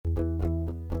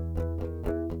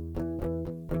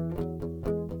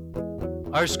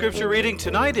Our scripture reading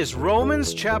tonight is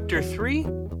Romans chapter 3,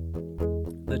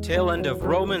 the tail end of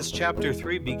Romans chapter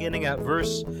 3, beginning at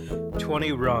verse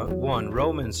 21.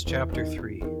 Romans chapter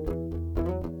 3.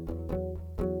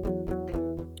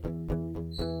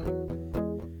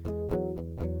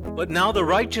 But now the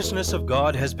righteousness of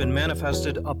God has been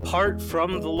manifested apart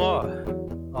from the law,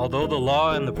 although the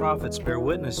law and the prophets bear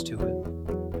witness to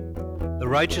it. The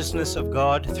righteousness of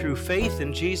God through faith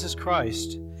in Jesus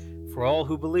Christ for all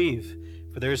who believe.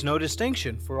 For there is no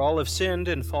distinction, for all have sinned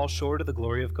and fall short of the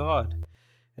glory of God,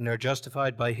 and are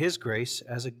justified by His grace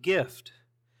as a gift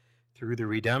through the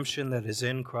redemption that is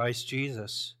in Christ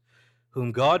Jesus,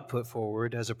 whom God put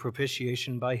forward as a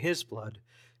propitiation by His blood,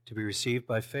 to be received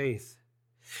by faith.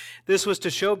 This was to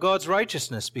show God's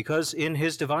righteousness, because in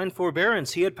His divine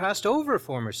forbearance He had passed over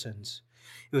former sins.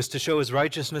 It was to show His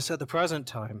righteousness at the present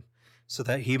time, so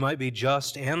that He might be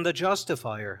just and the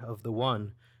justifier of the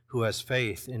one who has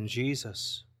faith in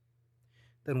Jesus.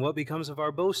 Then what becomes of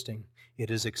our boasting? It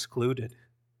is excluded.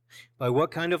 By what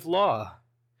kind of law?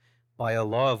 By a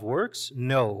law of works?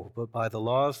 No, but by the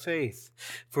law of faith.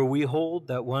 For we hold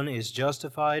that one is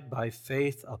justified by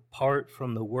faith apart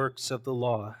from the works of the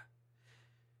law.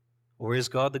 Or is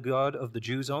God the God of the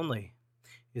Jews only?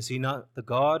 Is He not the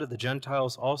God of the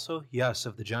Gentiles also? Yes,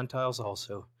 of the Gentiles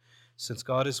also. Since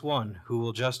God is one, who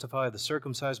will justify the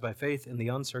circumcised by faith and the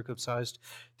uncircumcised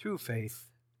through faith.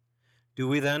 Do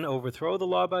we then overthrow the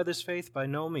law by this faith? By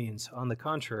no means. On the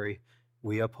contrary,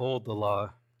 we uphold the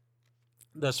law.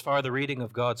 Thus far the reading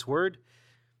of God's Word.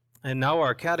 And now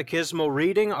our catechismal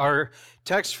reading. Our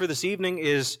text for this evening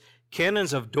is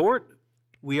Canons of Dort.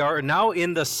 We are now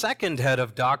in the second head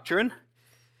of doctrine.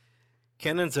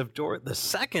 Canons of Dort, the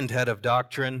second head of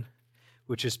doctrine,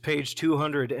 which is page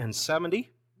 270.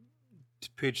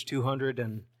 Page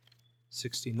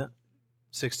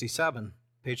 267.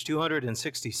 Page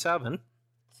 267.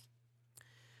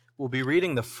 We'll be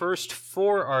reading the first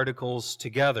four articles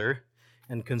together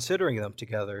and considering them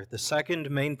together. The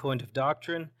second main point of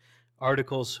doctrine,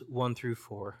 articles 1 through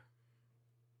 4.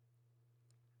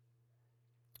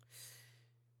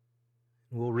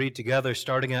 We'll read together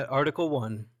starting at article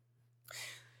 1.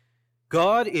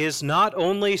 God is not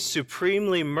only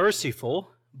supremely merciful,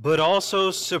 but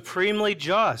also supremely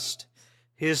just.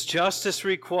 His justice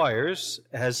requires,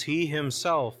 as He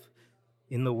Himself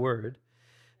in the Word,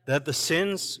 that the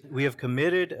sins we have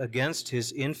committed against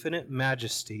His infinite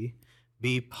majesty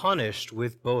be punished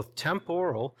with both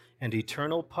temporal and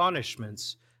eternal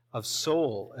punishments of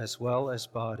soul as well as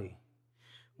body.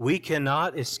 We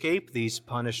cannot escape these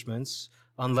punishments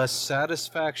unless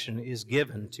satisfaction is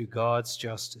given to God's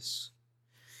justice.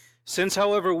 Since,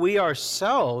 however, we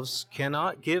ourselves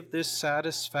cannot give this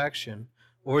satisfaction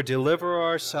or deliver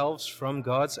ourselves from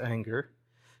God's anger,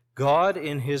 God,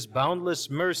 in His boundless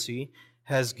mercy,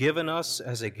 has given us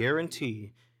as a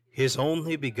guarantee His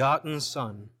only begotten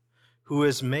Son, who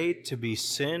is made to be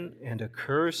sin and a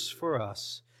curse for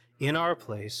us in our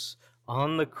place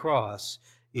on the cross,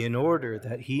 in order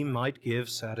that He might give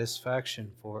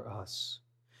satisfaction for us.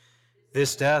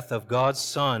 This death of God's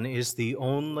Son is the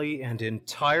only and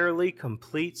entirely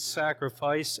complete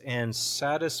sacrifice and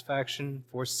satisfaction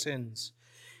for sins.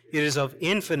 It is of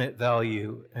infinite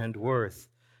value and worth,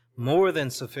 more than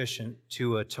sufficient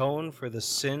to atone for the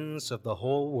sins of the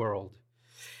whole world.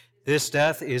 This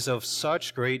death is of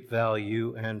such great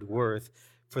value and worth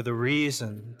for the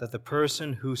reason that the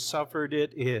person who suffered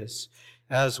it is,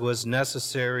 as was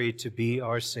necessary to be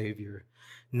our Savior,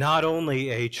 not only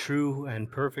a true and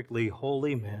perfectly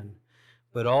holy man,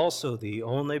 but also the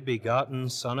only begotten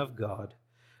Son of God,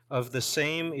 of the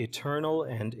same eternal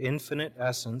and infinite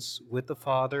essence with the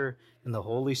Father and the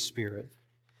Holy Spirit.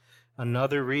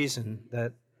 Another reason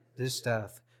that this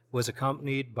death was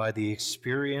accompanied by the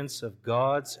experience of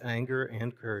God's anger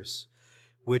and curse,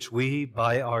 which we,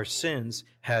 by our sins,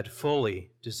 had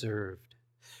fully deserved.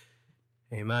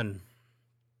 Amen.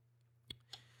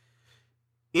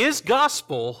 Is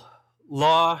gospel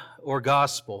law or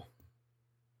gospel?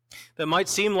 That might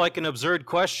seem like an absurd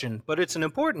question, but it's an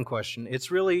important question.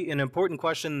 It's really an important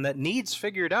question that needs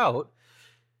figured out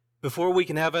before we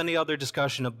can have any other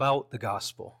discussion about the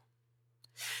gospel.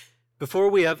 Before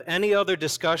we have any other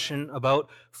discussion about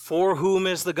for whom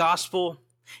is the gospel,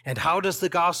 and how does the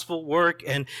gospel work,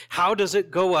 and how does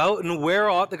it go out, and where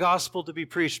ought the gospel to be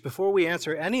preached, before we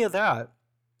answer any of that,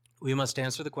 we must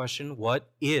answer the question,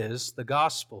 what is the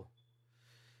gospel?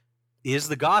 Is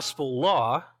the gospel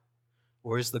law,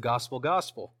 or is the gospel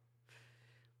gospel?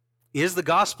 Is the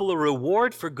gospel a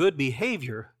reward for good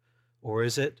behavior, or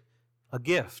is it a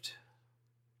gift?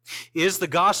 Is the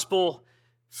gospel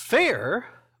fair,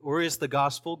 or is the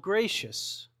gospel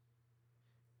gracious?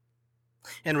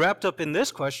 And wrapped up in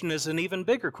this question is an even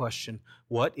bigger question.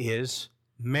 What is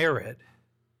merit?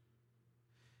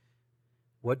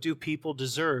 What do people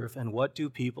deserve and what do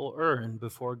people earn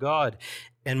before God?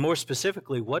 And more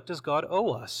specifically, what does God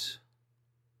owe us?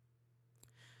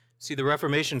 See, the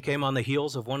Reformation came on the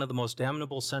heels of one of the most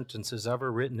damnable sentences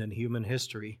ever written in human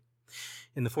history.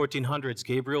 In the 1400s,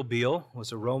 Gabriel Biel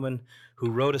was a Roman who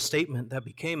wrote a statement that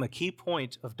became a key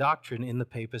point of doctrine in the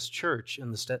Papist Church,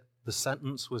 and the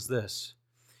sentence was this: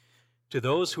 "To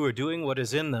those who are doing what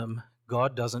is in them,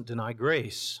 God doesn't deny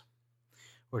grace."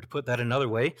 Or to put that another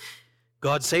way,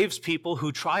 God saves people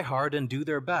who try hard and do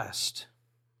their best.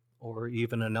 Or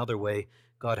even another way,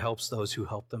 God helps those who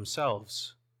help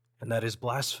themselves. And that is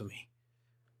blasphemy.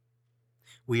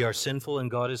 We are sinful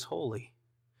and God is holy.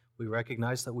 We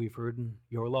recognize that we've heard in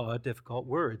your law difficult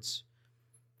words.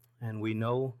 And we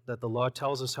know that the law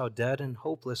tells us how dead and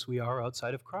hopeless we are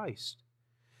outside of Christ.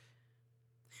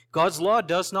 God's law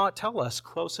does not tell us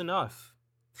close enough.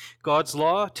 God's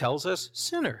law tells us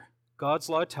sinner. God's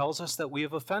law tells us that we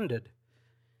have offended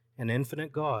an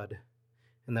infinite God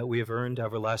and that we have earned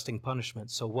everlasting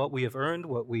punishment. So what we have earned,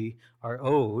 what we are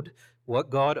owed, what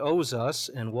God owes us,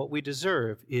 and what we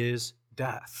deserve is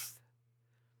death.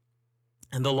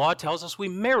 And the law tells us we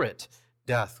merit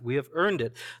death. We have earned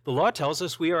it. The law tells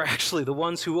us we are actually the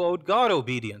ones who owed God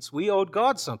obedience. We owed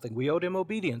God something. We owed him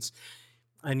obedience.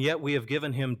 And yet we have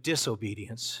given him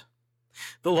disobedience.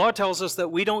 The law tells us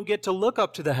that we don't get to look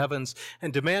up to the heavens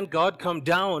and demand God come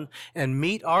down and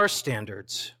meet our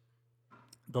standards.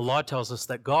 The law tells us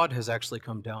that God has actually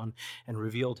come down and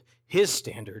revealed his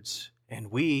standards,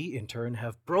 and we, in turn,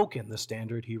 have broken the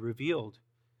standard he revealed.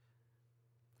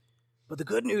 But the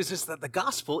good news is that the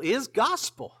gospel is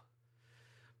gospel.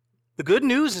 The good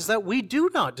news is that we do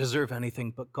not deserve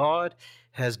anything, but God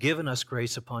has given us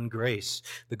grace upon grace.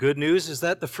 The good news is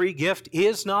that the free gift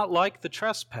is not like the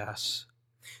trespass.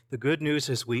 The good news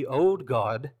is we owed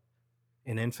God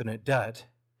an infinite debt,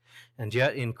 and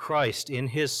yet in Christ, in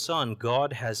his Son,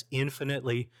 God has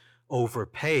infinitely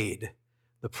overpaid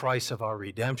the price of our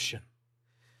redemption.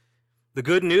 The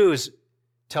good news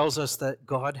tells us that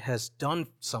God has done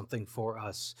something for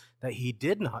us that he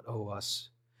did not owe us,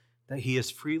 that he has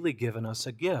freely given us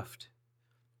a gift.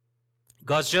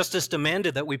 God's justice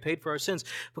demanded that we paid for our sins,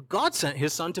 but God sent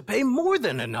his Son to pay more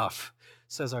than enough,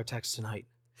 says our text tonight.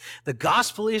 The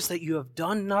gospel is that you have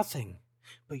done nothing,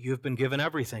 but you have been given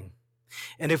everything.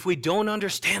 And if we don't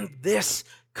understand this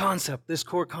concept, this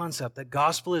core concept, that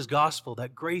gospel is gospel,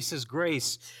 that grace is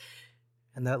grace,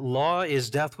 and that law is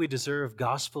death we deserve,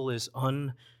 gospel is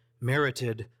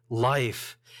unmerited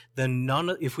life, then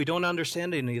if we don't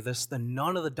understand any of this, then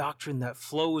none of the doctrine that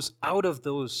flows out of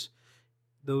those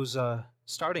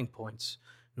starting points,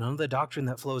 none of the doctrine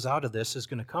that flows out of this is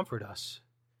going to comfort us.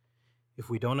 If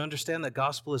we don't understand that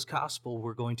gospel is gospel,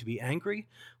 we're going to be angry,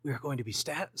 we are going to be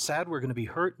sad, we're going to be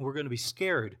hurt, and we're going to be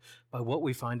scared by what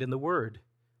we find in the Word.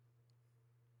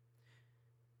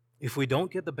 If we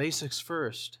don't get the basics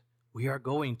first, we are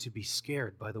going to be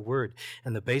scared by the Word.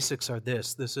 And the basics are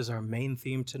this. This is our main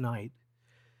theme tonight.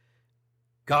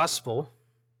 Gospel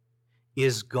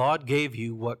is God gave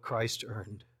you what Christ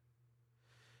earned.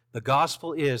 The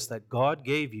gospel is that God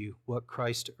gave you what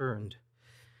Christ earned.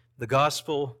 The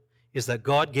gospel is that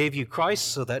God gave you Christ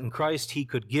so that in Christ he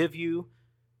could give you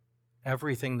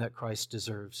everything that Christ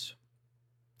deserves.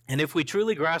 And if we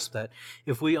truly grasp that,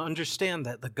 if we understand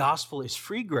that the gospel is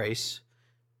free grace,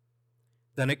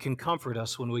 then it can comfort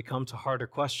us when we come to harder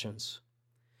questions.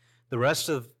 The rest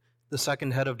of the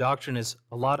second head of doctrine is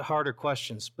a lot harder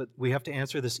questions, but we have to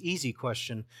answer this easy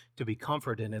question to be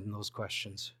comforted in those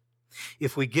questions.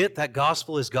 If we get that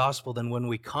gospel is gospel, then when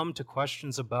we come to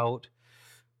questions about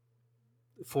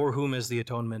for whom is the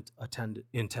atonement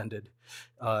intended,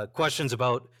 questions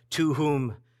about to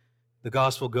whom the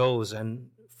gospel goes and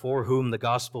for whom the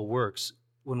gospel works,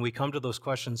 when we come to those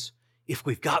questions, if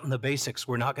we've gotten the basics,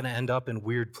 we're not going to end up in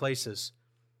weird places.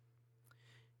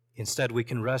 Instead, we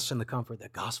can rest in the comfort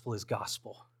that gospel is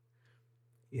gospel.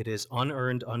 It is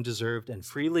unearned, undeserved, and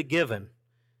freely given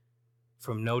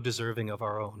from no deserving of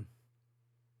our own.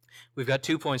 We've got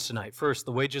 2 points tonight. First,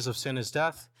 the wages of sin is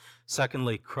death.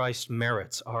 Secondly, Christ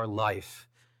merits our life.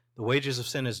 The wages of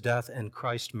sin is death, and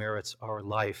Christ merits our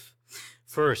life.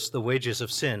 First, the wages of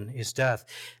sin is death.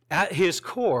 At his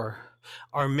core,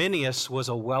 Arminius was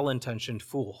a well-intentioned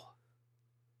fool.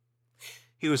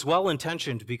 He was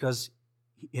well-intentioned because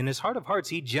in his heart of hearts,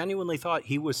 he genuinely thought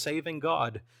he was saving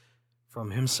God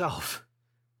from himself.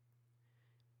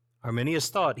 Arminius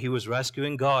thought he was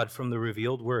rescuing God from the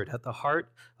revealed word. At the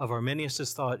heart of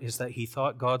Arminius' thought is that he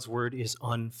thought God's word is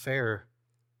unfair.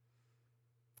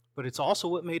 but it's also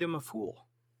what made him a fool.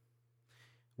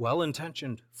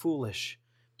 Well-intentioned, foolish.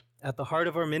 At the heart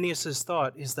of Arminius'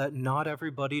 thought is that not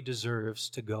everybody deserves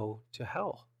to go to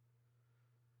hell.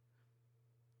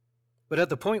 But at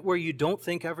the point where you don't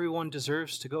think everyone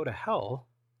deserves to go to hell,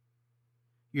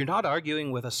 you're not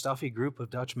arguing with a stuffy group of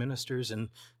Dutch ministers in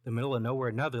the middle of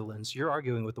nowhere, Netherlands. You're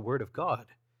arguing with the Word of God.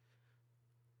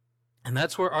 And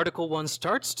that's where Article 1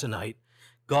 starts tonight.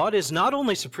 God is not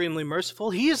only supremely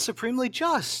merciful, he is supremely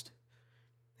just.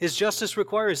 His justice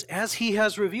requires, as he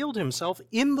has revealed himself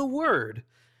in the Word,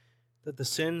 that the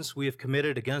sins we have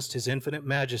committed against his infinite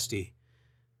majesty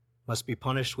must be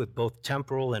punished with both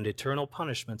temporal and eternal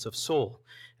punishments of soul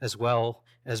as well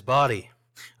as body.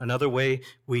 Another way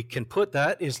we can put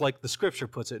that is like the Scripture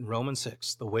puts it in Romans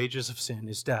 6, the wages of sin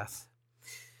is death.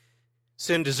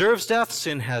 Sin deserves death,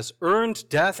 sin has earned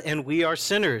death, and we are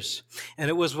sinners. And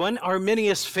it was when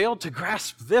Arminius failed to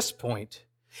grasp this point,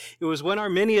 it was when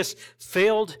Arminius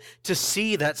failed to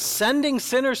see that sending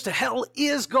sinners to hell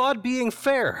is God being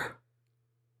fair.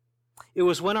 It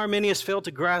was when Arminius failed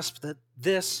to grasp that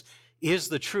this is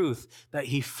the truth that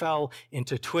he fell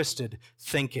into twisted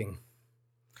thinking.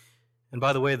 And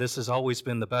by the way, this has always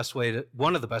been the best way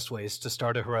one of the best ways to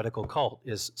start a heretical cult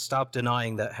is stop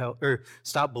believing that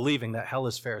hell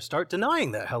is fair. Start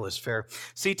denying that hell is fair.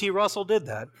 C.T. Russell did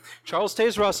that. Charles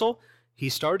Taze Russell, he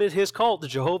started his cult, the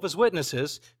Jehovah's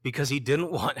Witnesses, because he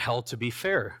didn't want hell to be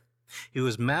fair. He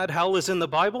was mad hell is in the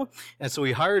Bible, and so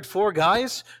he hired 4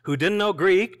 guys who didn't know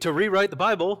Greek to rewrite the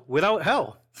Bible without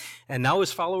hell. And now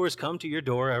his followers come to your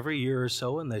door every year or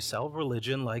so, and they sell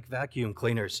religion like vacuum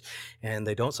cleaners. And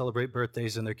they don't celebrate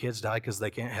birthdays, and their kids die because they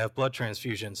can't have blood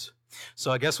transfusions.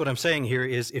 So I guess what I'm saying here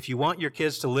is if you want your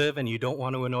kids to live and you don't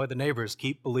want to annoy the neighbors,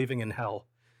 keep believing in hell.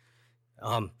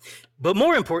 But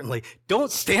more importantly,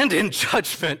 don't stand in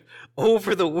judgment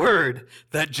over the word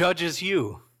that judges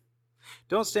you.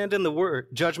 Don't stand in the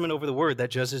judgment over the word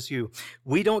that judges you.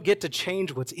 We don't get to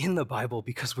change what's in the Bible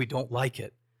because we don't like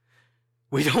it.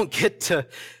 We don't get to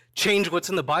change what's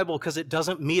in the Bible because it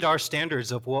doesn't meet our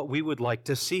standards of what we would like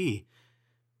to see.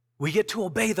 We get to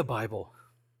obey the Bible.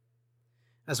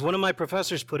 As one of my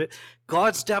professors put it,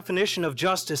 God's definition of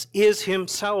justice is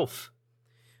himself.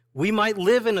 We might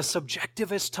live in a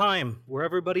subjectivist time where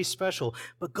everybody's special,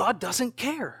 but God doesn't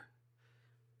care.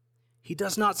 He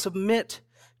does not submit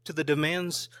to the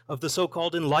demands of the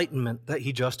so-called Enlightenment that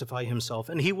he justify himself,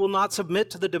 and he will not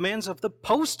submit to the demands of the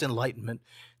post-Enlightenment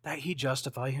that he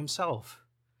justify himself.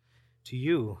 To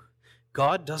you,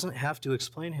 God doesn't have to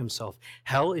explain himself.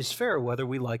 Hell is fair whether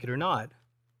we like it or not.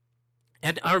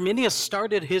 And Arminius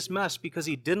started his mess because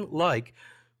he didn't like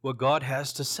what God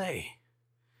has to say.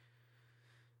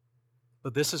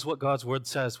 But this is what God's word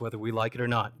says, whether we like it or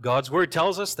not. God's word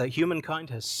tells us that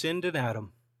humankind has sinned in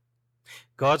Adam.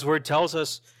 God's word tells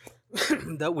us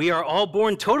that we are all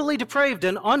born totally depraved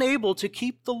and unable to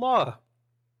keep the law.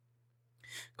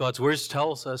 God's word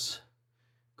tells us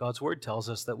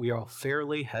that we are all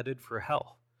fairly headed for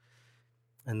hell,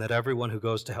 and that everyone who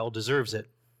goes to hell deserves it.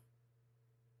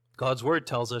 God's word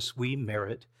tells us we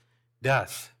merit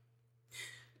death.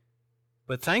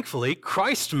 But thankfully,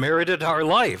 Christ merited our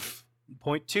life.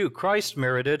 Point 2, Christ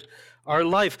merited our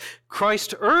life.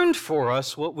 Christ earned for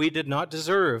us what we did not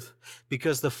deserve,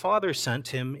 because the Father sent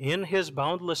him in his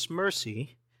boundless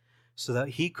mercy so that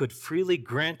he could freely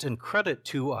grant and credit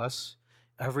to us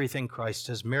everything Christ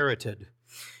has merited.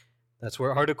 That's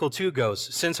where Article 2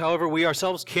 goes. Since, however, we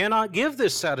ourselves cannot give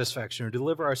this satisfaction or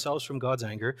deliver ourselves from God's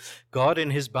anger, God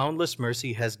in his boundless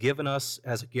mercy has given us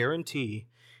as a guarantee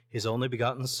his only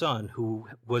begotten Son, who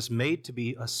was made to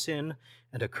be a sin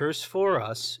and a curse for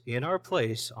us in our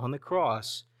place on the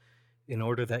cross, in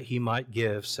order that he might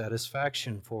give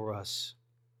satisfaction for us.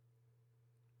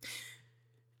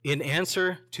 In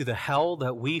answer to the hell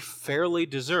that we fairly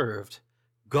deserved,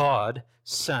 God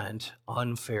sent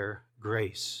unfair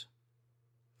grace.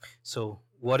 So,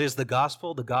 what is the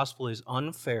gospel? The gospel is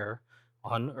unfair,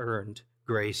 unearned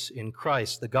grace in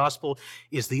Christ. The gospel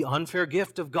is the unfair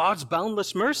gift of God's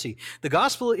boundless mercy. The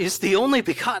gospel is the only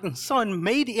begotten Son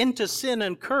made into sin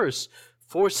and curse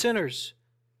for sinners.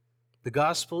 The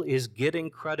gospel is getting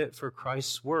credit for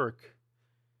Christ's work,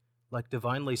 like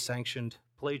divinely sanctioned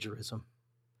plagiarism.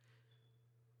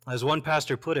 As one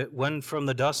pastor put it, when from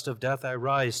the dust of death I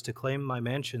rise to claim my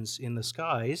mansions in the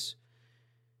skies,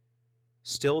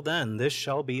 still then this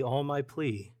shall be all my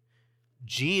plea.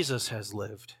 Jesus has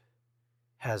lived,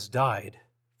 has died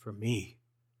for me.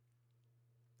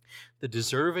 The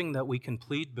deserving that we can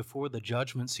plead before the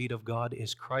judgment seat of God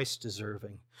is Christ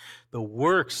deserving. The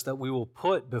works that we will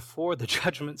put before the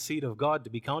judgment seat of God to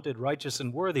be counted righteous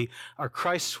and worthy are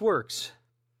Christ's works.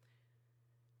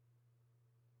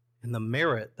 And the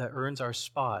merit that earns our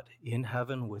spot in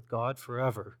heaven with God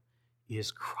forever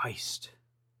is Christ,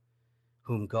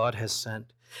 whom God has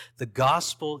sent. The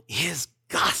gospel is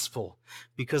gospel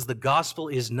because the gospel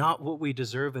is not what we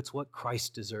deserve, it's what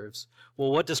Christ deserves.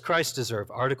 Well, what does Christ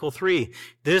deserve? Article 3,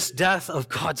 this death of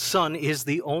God's Son is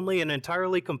the only and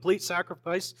entirely complete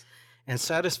sacrifice and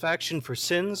satisfaction for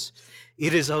sins.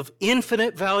 It is of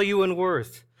infinite value and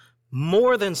worth,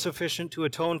 more than sufficient to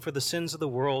atone for the sins of the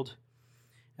world.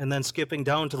 And then skipping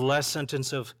down to the last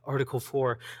sentence of Article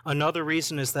 4, another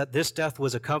reason is that this death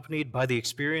was accompanied by the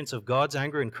experience of God's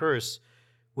anger and curse,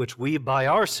 which we by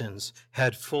our sins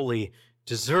had fully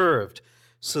deserved.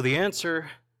 So the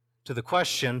answer to the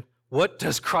question, what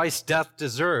does Christ's death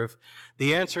deserve?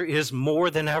 The answer is more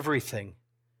than everything.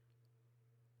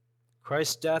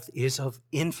 Christ's death is of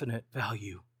infinite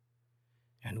value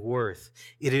and worth.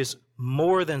 It is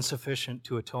more than sufficient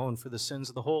to atone for the sins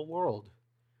of the whole world.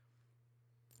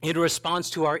 In response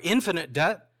to our infinite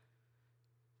debt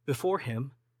before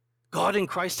him, God in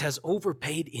Christ has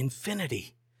overpaid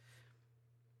infinity.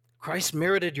 Christ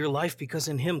merited your life because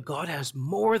in him God has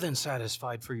more than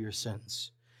satisfied for your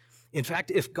sins. In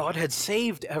fact, if God had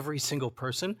saved every single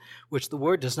person, which the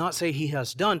word does not say he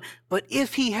has done, but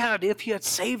if he had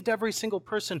saved every single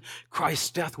person,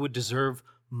 Christ's death would deserve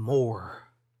more.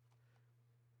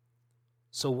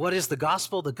 So what is the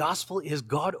gospel? The gospel is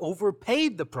God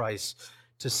overpaid the price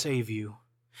to save you.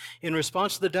 In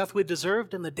response to the death we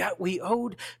deserved and the debt we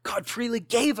owed, God freely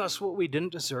gave us what we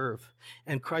didn't deserve,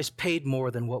 and Christ paid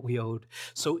more than what we owed.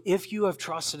 So if you have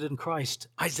trusted in Christ,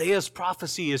 Isaiah's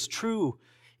prophecy is true.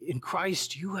 In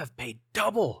Christ, you have paid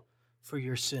double for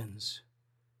your sins.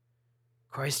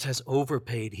 Christ has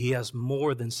overpaid. He has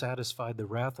more than satisfied the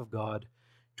wrath of God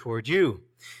toward you.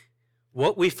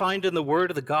 What we find in the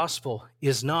word of the gospel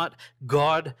is not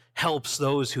God helps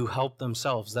those who help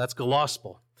themselves. That's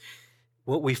gospel.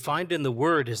 What we find in the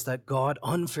word is that God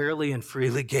unfairly and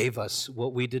freely gave us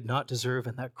what we did not deserve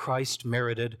and that Christ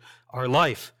merited our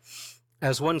life.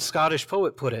 As one Scottish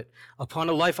poet put it, upon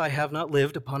a life I have not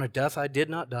lived, upon a death I did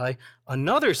not die,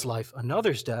 another's life,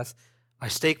 another's death, I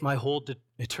stake my whole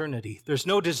eternity. There's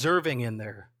no deserving in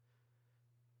there.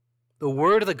 The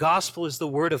word of the gospel is the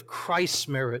word of Christ's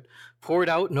merit, poured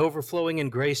out and overflowing in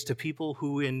grace to people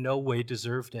who in no way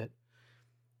deserved it.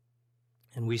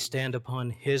 And we stand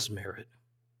upon his merit.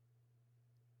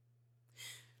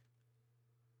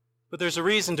 But there's a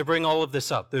reason to bring all of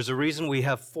this up. There's a reason we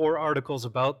have 4 articles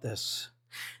about this.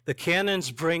 The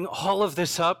canons bring all of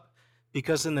this up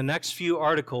because in the next few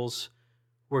articles,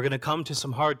 we're going to come to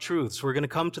some hard truths. We're going to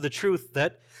come to the truth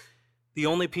that the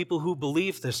only people who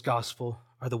believe this gospel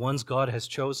are the ones God has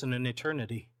chosen in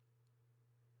eternity.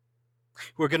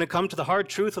 We're going to come to the hard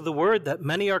truth of the word that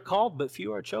many are called, but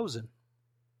few are chosen.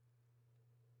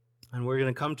 And we're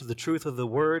going to come to the truth of the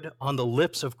word on the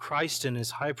lips of Christ in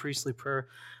his high priestly prayer.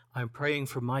 I'm praying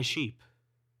for my sheep.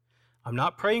 I'm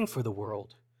not praying for the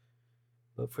world,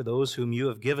 but for those whom you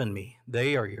have given me.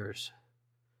 They are yours.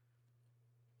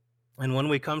 And when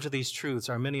we come to these truths,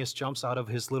 Arminius jumps out of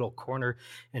his little corner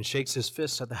and shakes his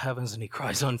fist at the heavens and he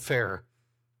cries, unfair.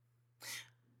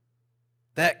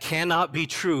 That cannot be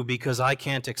true because I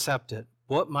can't accept it.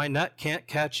 What my net can't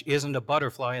catch isn't a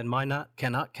butterfly, and my net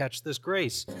cannot catch this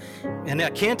grace. And I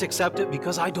can't accept it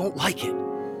because I don't like it.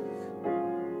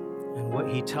 And what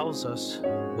he tells us,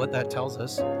 what that tells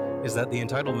us, is that the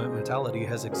entitlement mentality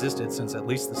has existed since at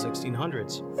least the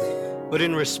 1600s. But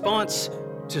in response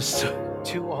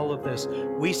to all of this,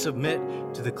 we submit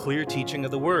to the clear teaching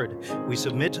of the Word. We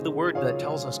submit to the Word that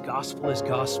tells us gospel is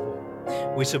gospel.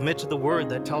 We submit to the Word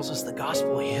that tells us the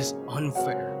gospel is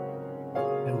unfair.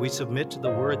 And we submit to the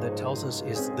Word that tells us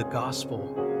is the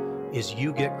gospel is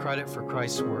you get credit for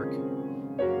Christ's work.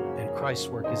 And Christ's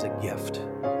work is a gift.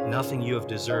 Nothing you have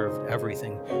deserved,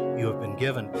 everything you have been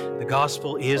given. The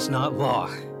gospel is not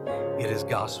law, it is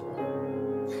gospel.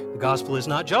 The gospel is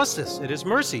not justice, it is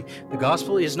mercy. The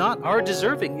gospel is not our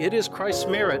deserving, it is Christ's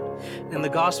merit. And the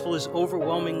gospel is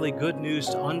overwhelmingly good news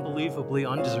to unbelievably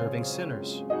undeserving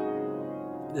sinners.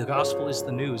 The gospel is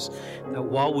the news that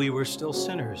while we were still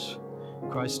sinners,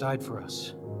 Christ died for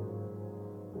us.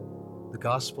 The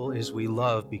gospel is we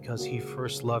love because he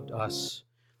first loved us.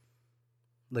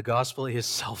 The gospel is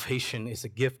salvation is a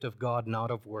gift of God, not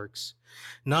of works.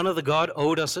 None of the God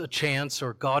owed us a chance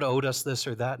or God owed us this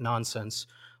or that nonsense.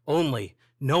 Only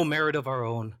no merit of our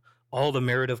own, all the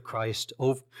merit of Christ,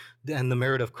 and the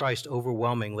merit of Christ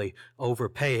overwhelmingly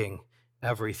overpaying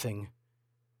everything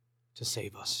to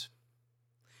save us.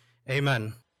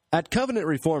 Amen. At Covenant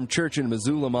Reformed Church in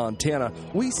Missoula, Montana,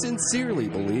 we sincerely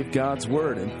believe God's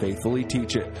Word and faithfully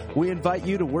teach it. We invite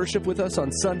you to worship with us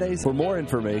on Sundays. For more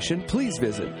information, please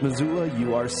visit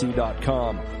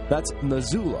MissoulaURC.com. That's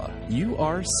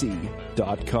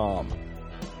MissoulaURC.com.